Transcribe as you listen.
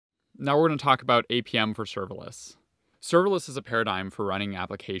Now we're going to talk about APM for serverless. Serverless is a paradigm for running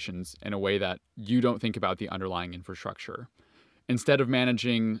applications in a way that you don't think about the underlying infrastructure. Instead of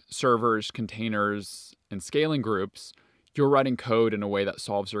managing servers, containers, and scaling groups, you're writing code in a way that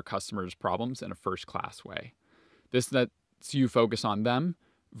solves your customers' problems in a first-class way. This lets you focus on them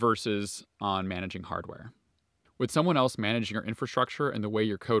versus on managing hardware. With someone else managing your infrastructure and the way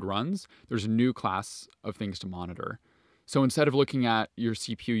your code runs, there's a new class of things to monitor. So instead of looking at your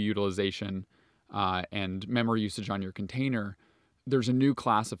CPU utilization and memory usage on your container, there's a new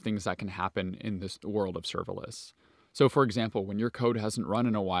class of things that can happen in this world of serverless. So for example, when your code hasn't run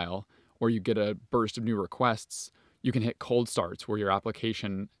in a while, or you get a burst of new requests, you can hit cold starts where your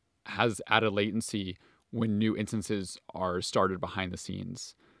application has added latency when new instances are started behind the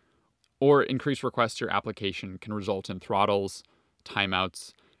scenes. Or increased requests to your application can result in throttles,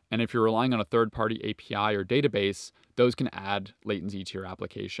 timeouts, and if you're relying on a third-party API or database, those can add latency to your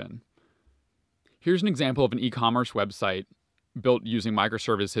application. Here's an example of an e-commerce website built using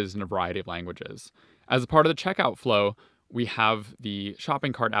microservices in a variety of languages. As a part of the checkout flow, we have the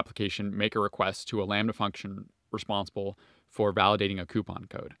shopping cart application make a request to a Lambda function responsible for validating a coupon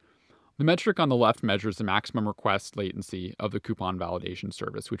code. The metric on the left measures the maximum request latency of the coupon validation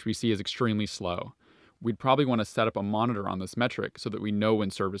service, which we see as extremely slow. We'd probably want to set up a monitor on this metric so that we know when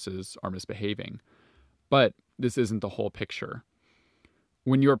services are misbehaving. But this isn't the whole picture.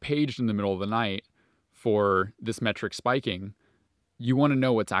 When you're paged in the middle of the night for this metric spiking, you want to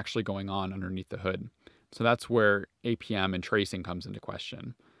know what's actually going on underneath the hood. So that's where APM and tracing comes into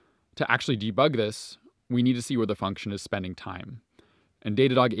question. To actually debug this, we need to see where the function is spending time. And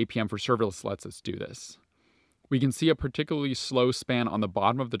Datadog APM for Serverless lets us do this. We can see a particularly slow span on the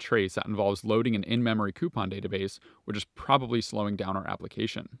bottom of the trace that involves loading an in-memory coupon database, which is probably slowing down our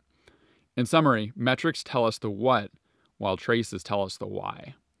application. In summary, metrics tell us the what, while traces tell us the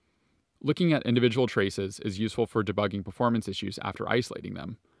why. Looking at individual traces is useful for debugging performance issues after isolating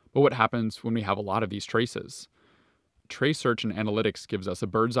them. But what happens when we have a lot of these traces? Trace search and analytics gives us a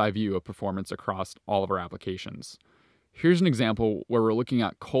bird's eye view of performance across all of our applications. Here's an example where we're looking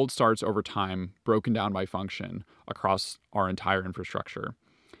at cold starts over time broken down by function across our entire infrastructure.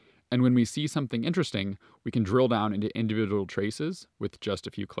 And when we see something interesting, we can drill down into individual traces with just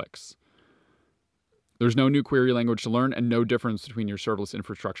a few clicks. There's no new query language to learn and no difference between your serverless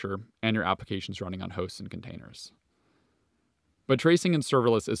infrastructure and your applications running on hosts and containers. But tracing in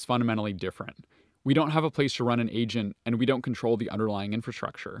serverless is fundamentally different. We don't have a place to run an agent and we don't control the underlying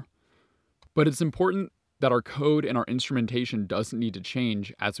infrastructure. But it's important that our code and our instrumentation doesn't need to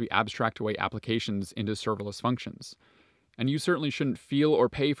change as we abstract away applications into serverless functions. And you certainly shouldn't feel or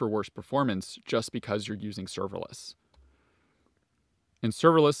pay for worse performance just because you're using serverless. In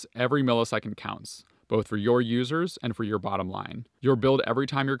serverless, every millisecond counts, both for your users and for your bottom line. You're billed every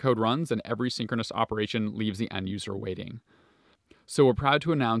time your code runs and every synchronous operation leaves the end user waiting. So we're proud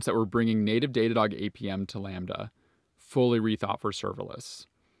to announce that we're bringing native Datadog APM to Lambda, fully rethought for serverless.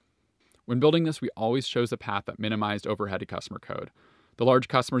 When building this, we always chose a path that minimized overhead to customer code. The large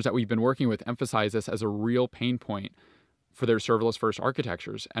customers that we've been working with emphasize this as a real pain point for their serverless-first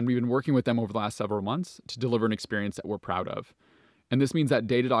architectures, and we've been working with them over the last several months to deliver an experience that we're proud of. And this means that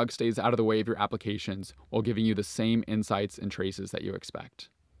Datadog stays out of the way of your applications while giving you the same insights and traces that you expect.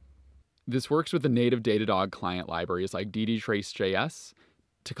 This works with the native Datadog client libraries like ddtrace.js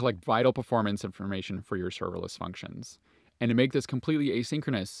to collect vital performance information for your serverless functions. And to make this completely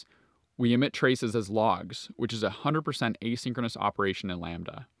asynchronous, we emit traces as logs, which is a 100% asynchronous operation in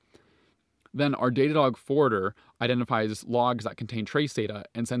Lambda. Then our Datadog forwarder identifies logs that contain trace data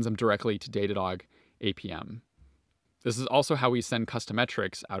and sends them directly to Datadog APM. This is also how we send custom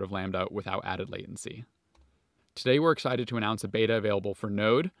metrics out of Lambda without added latency. Today we're excited to announce a beta available for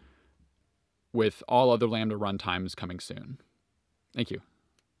Node, with all other Lambda runtimes coming soon. Thank you.